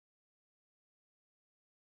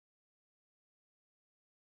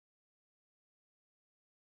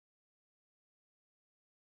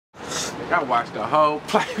I watched the whole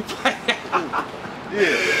play.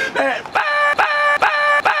 Yeah.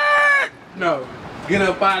 No, get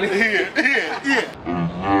up out of here. Yeah.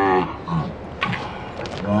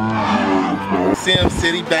 Sim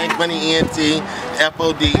City, Bankmoneyent,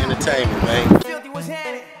 FOD Entertainment, man. Philthy was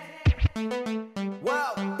handed.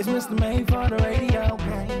 Whoa, it's Mr. Main for the radio,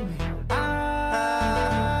 baby. I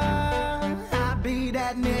be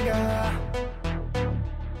that nigga.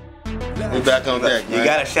 We back on deck, man. You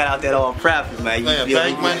gotta shout out that all profit, man. Man,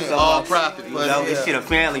 Bankmoney, all profit, you know, this shit a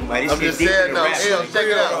family, man. This I'm shit just deeper saying, than no, rap. check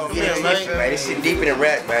it out. Yeah, man. This shit deeper than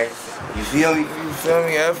rap, man. You feel me? You feel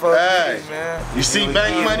me? FOD, Hey, man. you see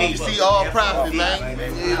Bankmoney, you see all profit, man.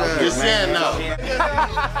 You're saying no.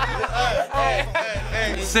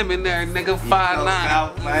 Seminary nigga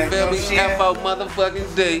 5'9". Feel me? FO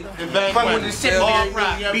motherfucking D. Fuck with the shit, all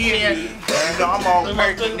profit. You know, I'm all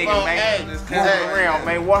perfect, nigga, man. Just moving around,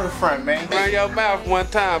 man. Waterfront, man. Run your mouth one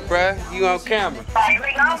time, bruh. You on camera.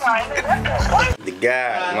 The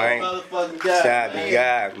guy, man. Shout the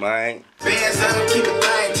guy, man. Bands up, keep it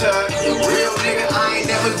thing tucked. Real nigga, I ain't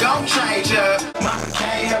never gon' change up. Mama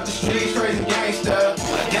can't help the streets, crazy gangsta.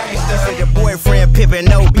 Say the boyfriend pimpin'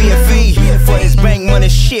 no BFE. For this bank money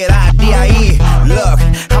shit, I-D-I-E. Look,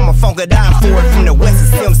 I'ma funk it down for it from the west of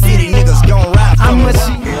Sim City. Niggas gon' ride for me.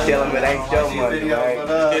 You tell him it ain't your money, man.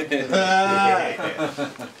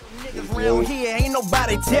 Niggas round here, ain't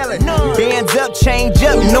nobody telling. Bands up, change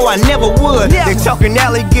up, no I never would. They talking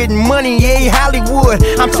alley, getting money, yeah, Hollywood.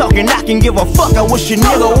 I'm talking I can give a fuck, I wish a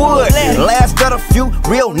nigga would. Last of the few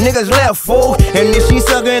real niggas left, fool. And if she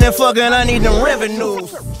sucking and fucking, I need them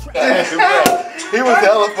revenues. Hey, bro, he was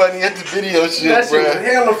hella funny at the video shit, That shit was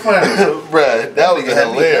hella funny. Bruh, that was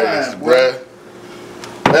hilarious, bruh.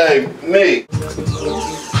 Hey, me.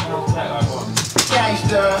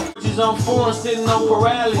 She's on four, sitting on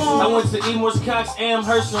paralysis. I went to Emer's, Cox,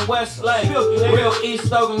 Amherst, and Westlake. Real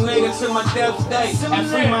East Oakland nigga to my death day. At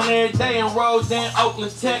Fremont every day and rolled in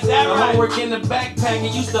Oakland Tech. The homework in the backpack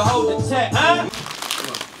and used to hold the tech.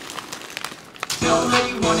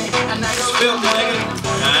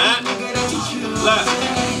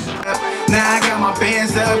 Now I got my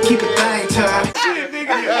bands up, keep it thing tucked.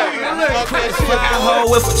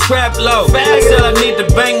 With a trap low. I said I need to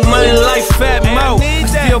bank money like Fat Mo.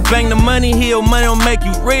 Still bang the money, heal money don't make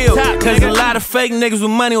you real. Cause a lot of fake niggas with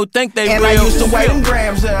money will think they And real. I used to weigh them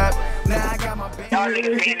grams up. Now I got my bands Y'all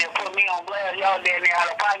niggas in there put me on blast. Y'all down there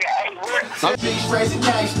out of pocket. Hey, what? Streets raise a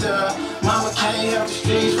gangsta. Mama can't help the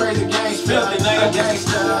streets raise a gangsta. Filthy nigga.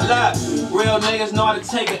 Look, real niggas know how to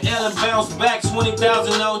take an L and bounce back.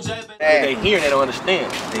 20,000 on J. They hear and they don't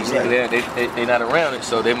understand. They not around it,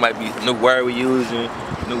 so they might be new word we using,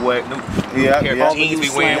 new jeans we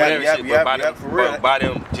wearing, whatever shit. But by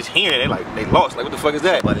them just hearing it, they lost. Like, what the fuck is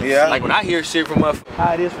that? Like when I hear shit from how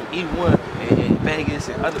it is from E1 and Vegas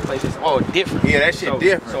and other places, all different. Yeah, that shit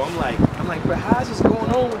different. So I'm like, bro, how's this going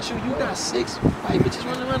on with you? You got 6 white bitches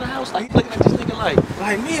running around the house, like looking at this nigga like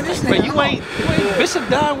man, this nigga, you ain't Bishop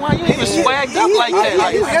Don, why you ain't even swagged up like that?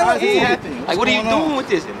 Like, what are you doing with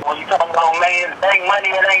this? When you talking about man, bank money,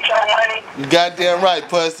 it ain't your money. You goddamn right,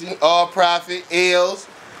 pussy. All profit, L's,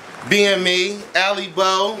 BME,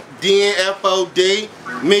 Alibo, DNFOD,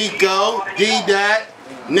 Miko, D-Dot,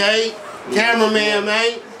 Nate, cameraman,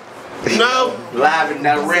 man. No? Live and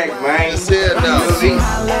direct, man. Said no.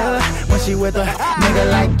 when she with a nigga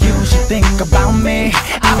like you, she think about me.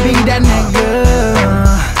 I be that nigga.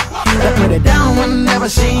 I put it down whenever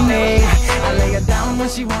she need. I lay her down when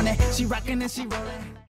she want it. She rockin' and she rollin'.